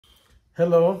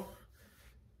Hello,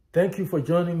 thank you for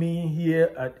joining me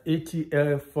here at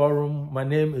ATL Forum. My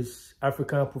name is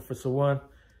African Professor One.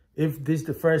 If this is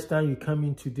the first time you come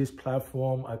into this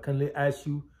platform, I kindly ask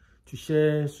you to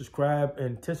share, subscribe,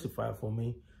 and testify for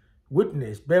me.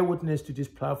 Bear witness to this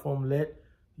platform. Let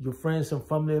your friends and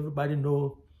family, everybody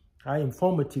know how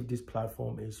informative this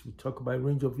platform is. We talk about a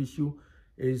range of issues.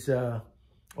 It's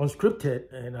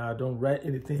unscripted, and I don't write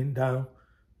anything down,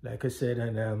 like I said,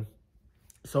 and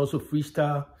it's also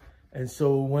freestyle. And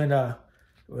so when I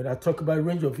talk about a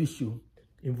range of issues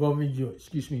involving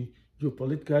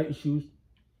geopolitical issues,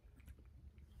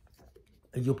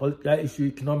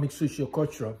 economic, social,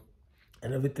 cultural,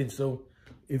 and everything. So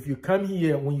if you come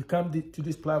here, when you come to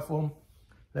this platform,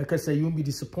 like I said, you won't be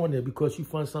disappointed because you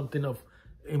find something of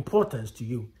importance to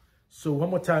you. So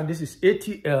one more time, this is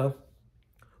ATL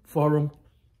Forum,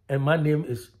 and my name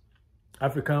is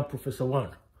African Professor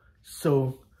One.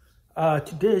 So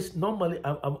today, normally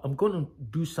I'm going to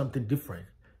do something different,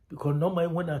 because normally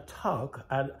when I talk,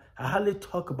 I hardly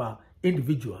talk about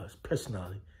individuals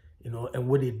personally, and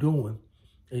what they're doing,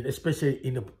 and especially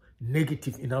in a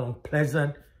negative,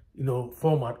 unpleasant,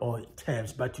 format or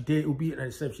terms. But today it will be an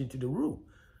exception to the rule,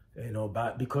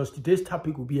 because today's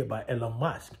topic will be about Elon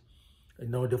Musk,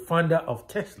 the founder of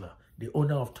Tesla, the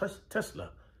owner of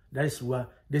Tesla. That is why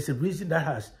there's a reason that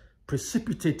has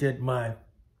precipitated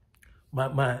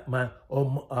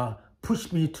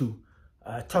pushed me to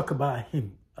talk about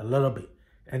him a little bit.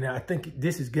 And I think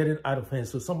this is getting out of hand.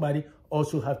 So somebody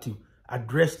also have to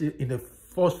address it in a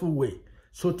forceful way.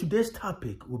 So today's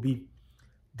topic will be,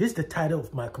 this is the title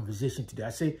of my conversation today. I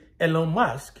say Elon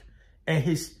Musk and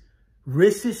his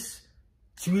racist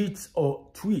tweets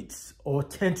or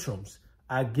tantrums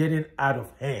are getting out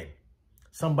of hand.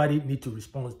 Somebody need to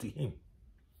respond to him.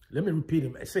 Let me repeat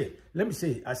him. I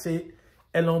say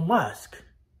Elon Musk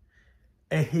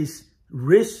and his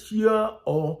racial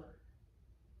or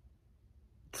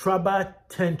tribal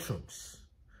tantrums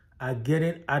are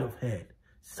getting out of hand.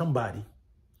 Somebody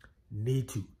need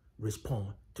to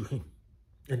respond to him.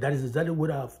 And that is exactly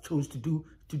what I've chose to do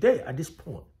today at this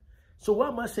point. So why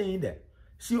am I saying that?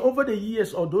 See, over the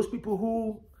years, or those people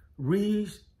who read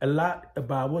a lot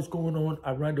about what's going on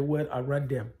around the world, around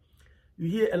them, you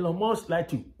hear Elon Musk like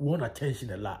to want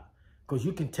attention a lot, because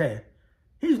you can tell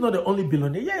he's not the only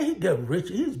billionaire. Yeah, he get rich.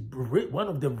 He's one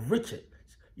of the richest,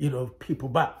 people.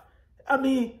 But I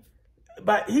mean,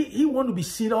 he want to be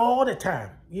seen all the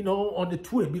time, on the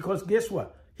tweet, because guess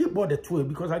what? He bought the tweet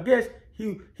because I guess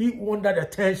he want that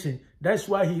attention. That's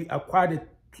why he acquired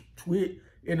the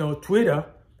Twitter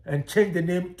and changed the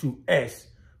name to S.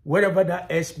 Whatever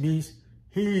that S means,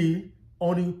 he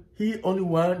only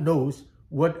one knows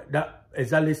what that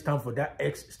exactly stand for, that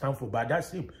X stand for. But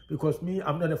that's him, because me,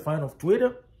 I'm not a fan of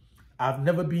Twitter. I've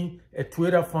never been a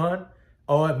Twitter fan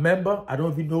or a member. I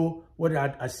don't even know what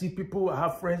I see people, I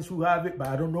have friends who have it, but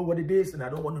I don't know what it is, and I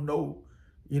don't want to know,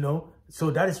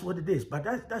 So that is what it is. But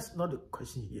that's not the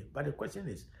question here. But the question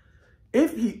is,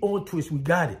 if he owns Twitter, we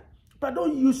got it. But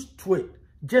don't use Twitter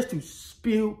just to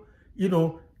spill,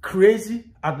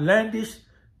 crazy, outlandish,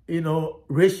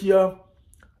 racial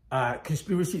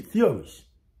conspiracy theories.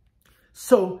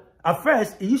 So at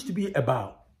first, it used to be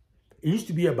about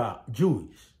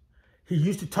Jews. He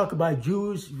used to talk about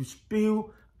Jews,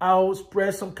 spill out,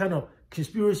 spread some kind of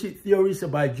conspiracy theories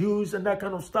about Jews and that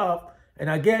kind of stuff. And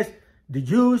I guess the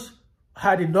Jews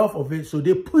had enough of it, so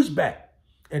they pushed back.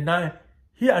 And now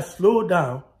he has slowed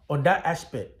down on that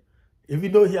aspect.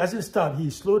 Even though he hasn't stopped, he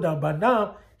slowed down. But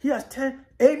now he has turned,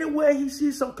 anywhere he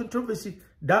sees some controversy,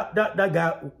 that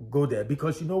guy go there.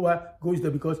 Because you know what? Goes there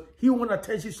because he want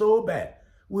attention so bad.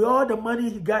 With all the money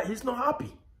he got, he's not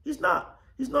happy. He's not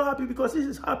happy, because he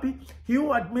is happy. He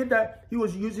will admit that he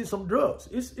was using some drugs.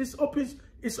 It's open,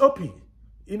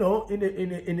 in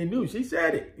the news. He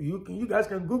said it. You guys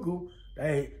can Google.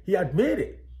 He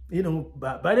admitted it.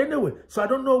 But anyway, so I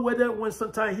don't know whether when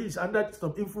sometimes he's under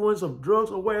some influence of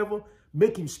drugs or whatever,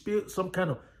 make him spill some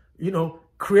kind of,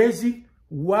 crazy,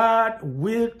 wild,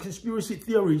 weird conspiracy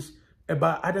theories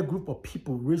about other group of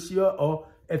people, racial or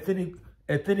ethnic,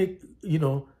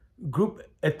 group,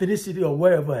 ethnicity, or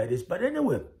whatever it is. But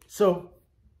anyway, so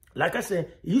like I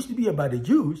said, it used to be about the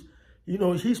Jews.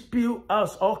 He spilled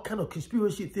out all kind of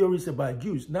conspiracy theories about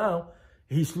Jews. Now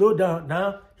he slowed down.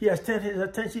 Now he has turned his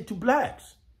attention to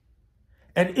blacks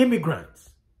and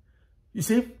immigrants. You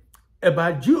see,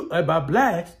 about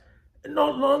blacks.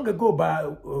 Not long ago,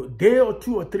 about a day or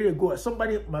 2 or 3 ago,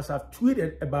 somebody must have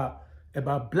tweeted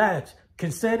about blacks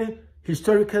concerning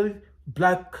historically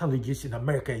black colleges in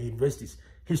American universities,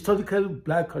 historically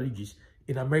black colleges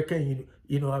in American,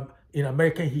 in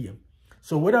American here.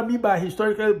 So what I mean by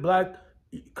historically black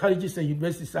colleges and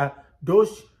universities are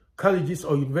those colleges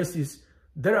or universities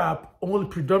that are only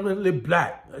predominantly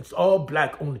black. It's all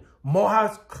black only.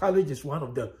 Morehouse College is one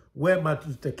of them where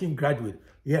Martin Luther King graduated.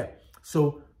 Yeah.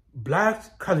 So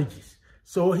black colleges.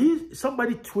 So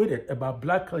somebody tweeted about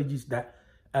black colleges that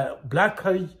black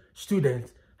college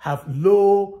students have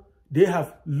low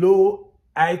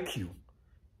IQ,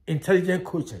 intelligent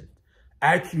quotient,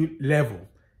 IQ level.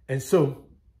 And so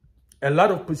there's a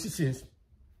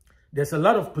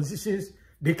lot of positions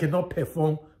they cannot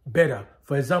perform better.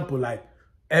 For example, like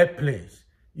airplanes,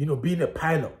 being a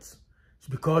pilot. It's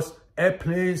because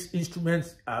airplanes,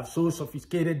 instruments are so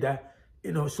sophisticated that,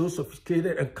 so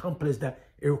sophisticated and complex that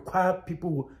it requires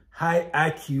people with high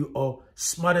IQ or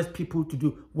smartest people to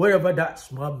do whatever that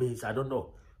smart means. I don't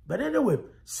know. But anyway,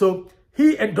 so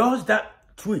he endorsed that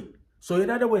tweet. So in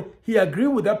other words, he agreed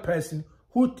with that person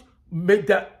who made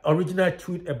that original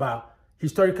tweet about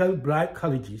historical black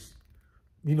colleges,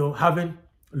 having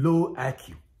low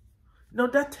IQ. Now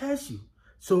that tells you.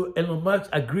 So Elon Musk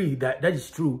agreed that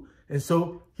is true. And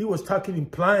so he was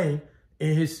implying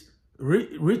in his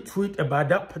retweet about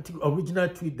that particular original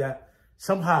tweet that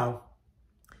somehow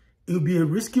it would be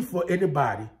risky for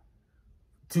anybody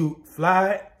to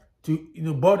fly, to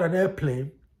board an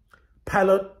airplane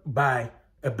piloted by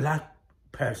a black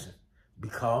person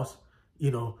because,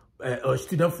 a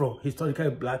student from historically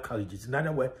black colleges. In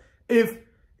other words, if,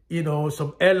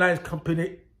 some airlines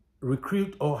company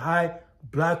recruit or hire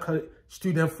black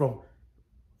students from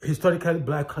historically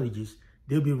black colleges,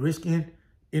 they'll be risking,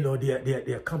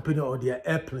 their company or their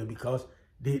airplane because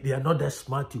they are not that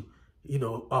smart to,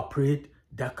 operate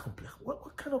that company.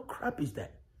 What kind of crap is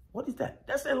that? What is that?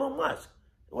 That's Elon Musk.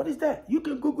 What is that? You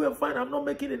can Google and find. I'm not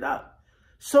making it up.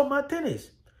 So my thing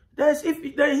is,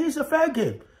 he's a fair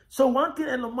game. So one thing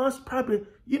Elon Musk probably,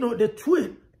 the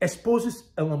tweet exposes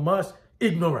Elon Musk's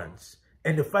ignorance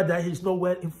and the fact that he's not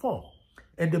well informed.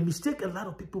 And the mistake a lot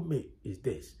of people make is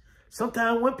this.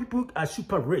 Sometimes when people are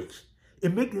super rich,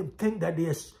 it makes them think that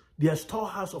they are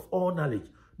storehouse of all knowledge.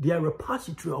 They are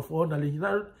repository of all knowledge.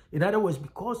 In other words,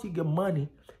 because he get money,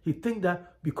 he think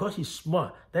that because he's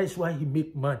smart, that is why he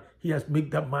make money. He has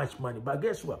made that much money. But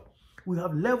guess what? We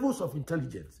have levels of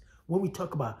intelligence. When we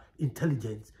talk about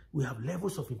intelligence, we have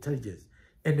levels of intelligence.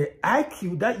 And the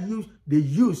IQ that they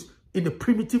use in the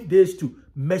primitive days to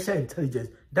measure intelligence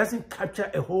doesn't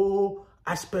capture a whole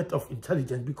aspect of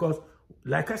intelligence because,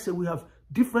 like I said, we have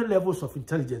different levels of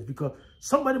intelligence because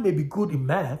somebody may be good in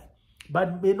math,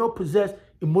 but may not possess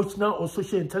emotional or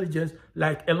social intelligence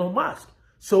like Elon Musk.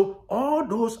 So all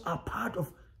those are part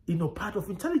of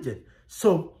intelligence.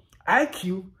 So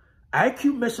IQ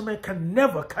measurement can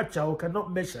never capture or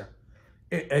cannot measure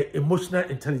emotional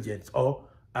intelligence or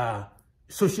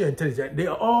social intelligence. They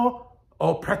are all,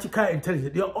 or practical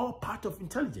intelligence. They are all part of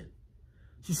intelligence.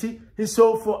 You see? And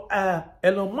so for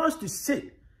Elon Musk to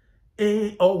sit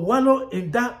or wallow in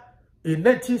that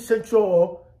 19th century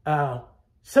or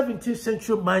 17th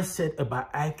century mindset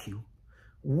about IQ,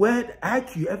 where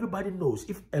IQ, everybody knows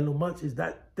if Elon Musk is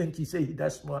that thing he say he's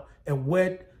that smart and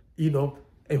well,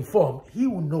 informed, he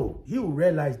will know, he will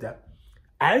realize that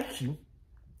IQ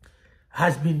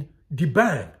has been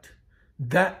debunked,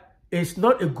 that it's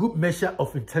not a good measure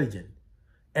of intelligence,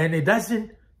 and it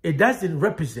doesn't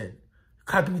represent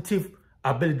cognitive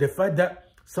ability. The fact that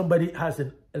somebody has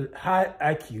a high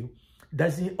IQ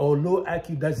or low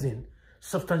IQ doesn't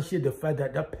substantiate the fact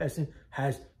that that person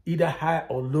has either high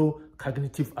or low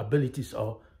cognitive abilities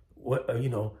or,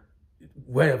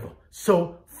 whatever.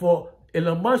 So for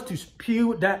Elon Musk to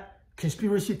spew that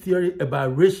conspiracy theory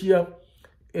about racial,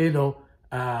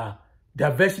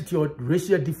 diversity or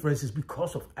racial differences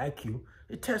because of IQ,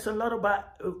 it tells a lot about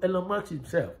Elon Musk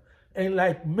himself. And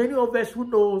like many of us who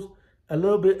knows a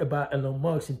little bit about Elon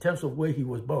Musk in terms of where he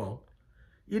was born,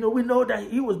 we know that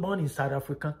he was born in South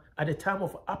Africa at the time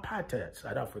of apartheid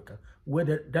South Africa, where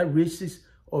that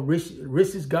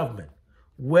racist government,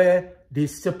 where they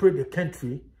separate the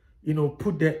country,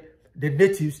 put the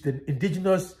natives, the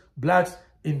indigenous blacks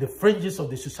in the fringes of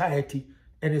the society,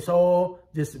 and it's all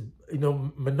just,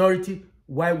 minority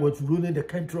white was ruling the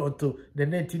country until the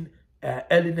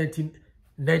early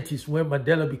 1990s when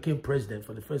Mandela became president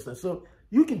for the first time. So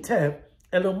you can tell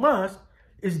Elon Musk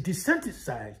is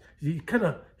desensitized. He kind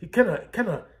of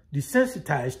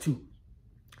desensitized to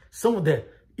some of the,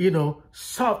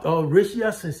 soft or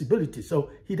racial sensibility. So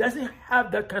he doesn't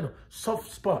have that kind of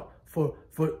soft spot for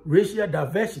racial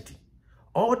diversity.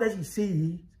 All that he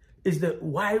sees is the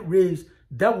white race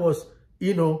that was,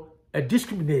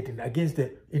 discriminating against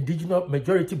the indigenous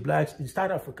majority blacks in South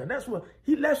Africa. That's why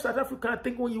he left South Africa, I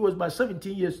think, when he was about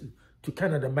 17 years to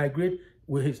Canada, migrate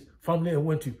with his family and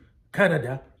went to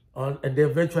Canada and then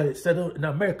eventually settled in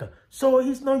America. So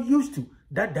he's not used to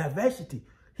that diversity.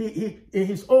 He in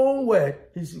his own word,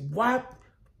 his white,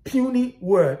 puny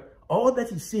word, all that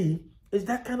he sees is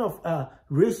that kind of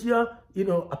racial,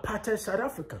 apartheid South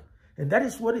Africa. And that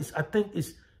is what I think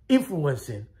is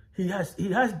influencing. He has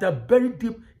that very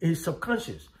deep in his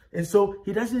subconscious. And so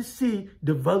he doesn't see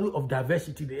the value of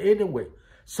diversity in any way.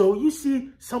 So you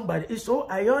see somebody, it's so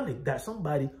ironic that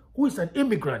somebody who is an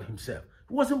immigrant himself,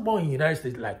 he wasn't born in the United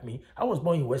States like me. I was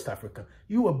born in West Africa.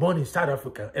 You were born in South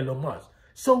Africa, Elon Musk.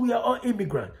 So we are all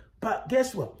immigrants. But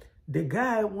guess what? The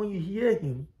guy, when you hear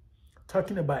him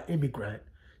talking about immigrant,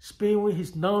 spewing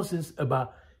his nonsense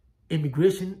about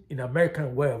immigration in America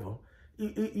and wherever,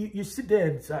 you sit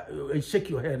there and shake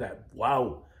your head like,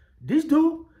 wow, this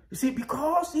dude, you see,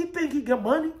 because he think he get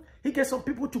money, he get some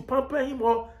people to pamper him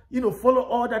or, follow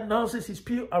all that nonsense he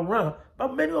spew around.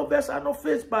 But many of us are not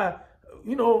faced by,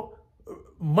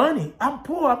 money. I'm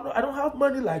poor. I don't have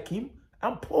money like him.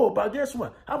 I'm poor, but guess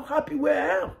what? I'm happy where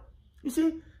I am. You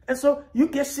see? And so you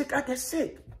get sick, I get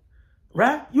sick.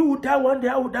 Right? You will die one day,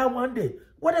 I will die one day.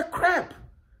 What a crap.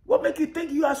 What make you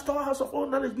think you are storehouse of all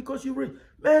knowledge because you're rich?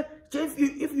 Man,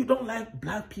 if you don't like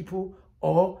black people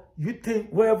or you think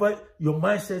wherever your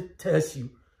mindset tells you,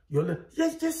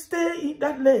 just stay in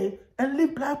that lane and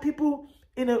leave black people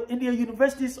in their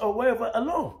universities or wherever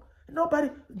alone. Nobody,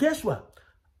 guess what?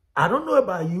 I don't know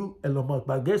about you, Elon Musk,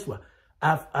 but guess what?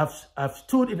 I've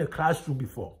stood in a classroom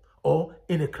before, or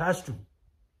in a classroom.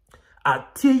 I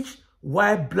teach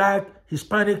white, black,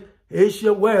 Hispanic,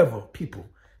 Asian, wherever people.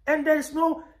 And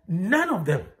none of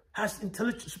them has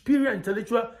superior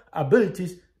intellectual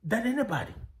abilities than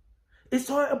anybody. It's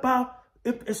all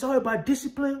about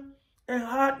discipline and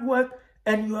hard work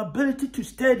and your ability to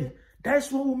study.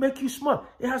 That's what will make you smart.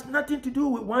 It has nothing to do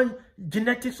with one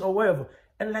genetics or whatever.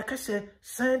 And like I said,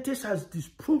 scientists has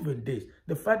disproven this.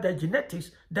 The fact that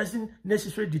genetics doesn't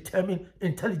necessarily determine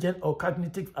intelligent or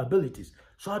cognitive abilities.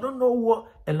 So I don't know what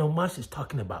Elon Musk is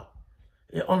talking about.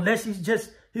 Unless he's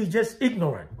just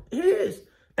ignorant. He is.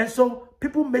 And so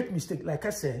people make mistakes. Like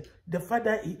I said, the fact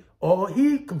that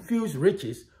he confused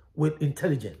riches with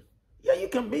intelligence. Yeah,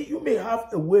 you may have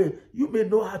a way, you may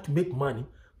know how to make money,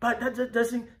 but that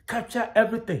doesn't capture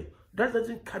everything. That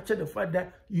doesn't capture the fact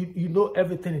that you know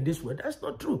everything in this world. That's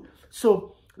not true.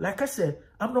 So, like I said,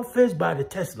 I'm not fazed by the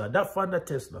Tesla, that founder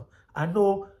Tesla. I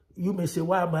know you may say,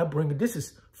 why am I bringing this?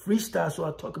 Is freestyle, so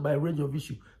I talk about a range of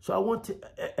issues. So I want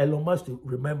Elon Musk to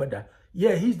remember that.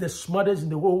 Yeah, he's the smartest in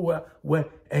the whole world,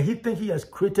 and he thinks he has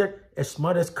created a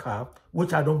smartest car,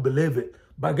 which I don't believe it.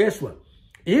 But guess what?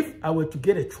 If I were to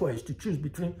get a choice to choose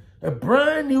between a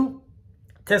brand new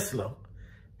Tesla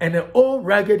and an old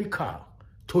raggedy car,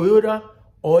 Toyota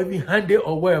or even Hyundai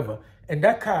or wherever, and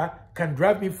that car can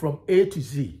drive me from A to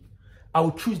Z, I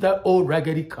would choose that old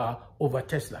raggedy car over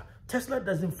Tesla. Tesla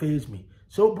doesn't faze me.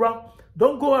 So, bro,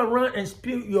 don't go around and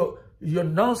spill your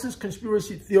nonsense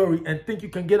conspiracy theory and think you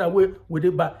can get away with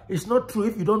it. But it's not true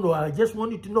if you don't know. I just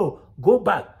want you to know. Go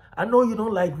back. I know you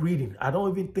don't like reading. I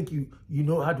don't even think you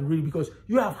know how to read because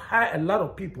you have hired a lot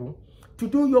of people to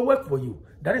do your work for you.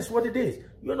 That is what it is.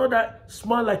 You're not that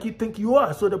smart like you think you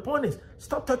are. So the point is,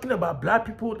 stop talking about black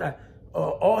people that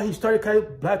all historically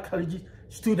black college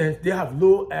students, they have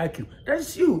low IQ.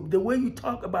 That's you. The way you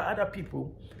talk about other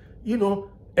people,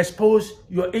 expose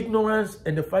your ignorance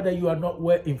and the fact that you are not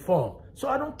well informed. So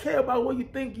I don't care about what you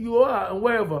think you are and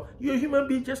wherever. You're a human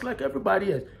being just like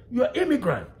everybody else. You're an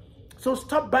immigrant. So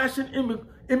stop bashing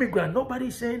immigrant.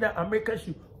 Nobody's saying that America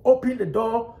should open the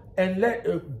door and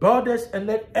let borders and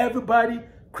let everybody,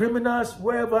 criminals,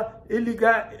 wherever,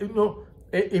 illegal,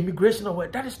 immigration or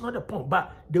whatever. That is not the point.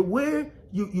 But the way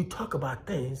you talk about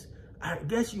things, I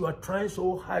guess you are trying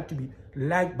so hard to be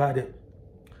liked by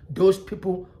those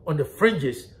people on the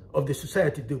fringes of the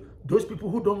society. Those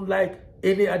people who don't like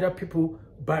any other people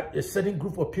but a certain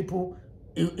group of people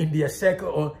in their circle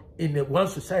or in one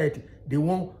society. They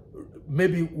want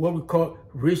maybe what we call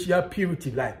racial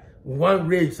purity, like one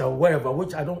race or whatever,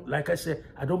 which I don't, like I said,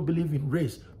 I don't believe in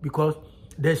race because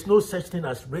there's no such thing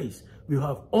as race. We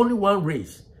have only one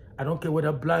race. I don't care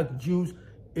whether black, Jews,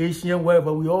 Asian,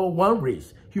 whatever, we all one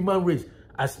race, human race.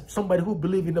 As somebody who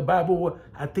believes in the Bible,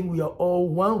 I think we are all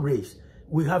one race.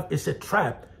 It's a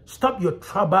tribe. Stop your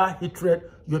tribal hatred,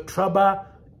 your tribal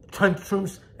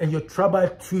tantrums, and your tribal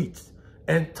tweets,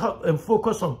 and talk and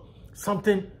focus on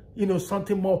something,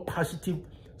 something more positive,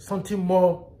 something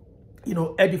more,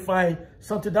 edifying,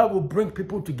 something that will bring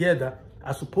people together,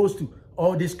 as opposed to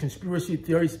all these conspiracy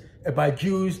theories about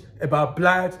Jews, about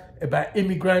blacks, about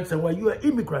immigrants, and why you are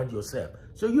immigrant yourself.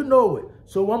 So you know it.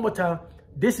 So one more time,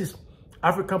 this is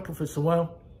African Professor One,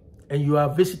 and you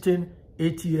are visiting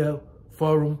ATL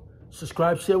Forum,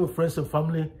 subscribe, share with friends and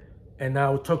family, and I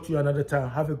will talk to you another time.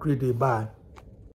 Have a great day. Bye.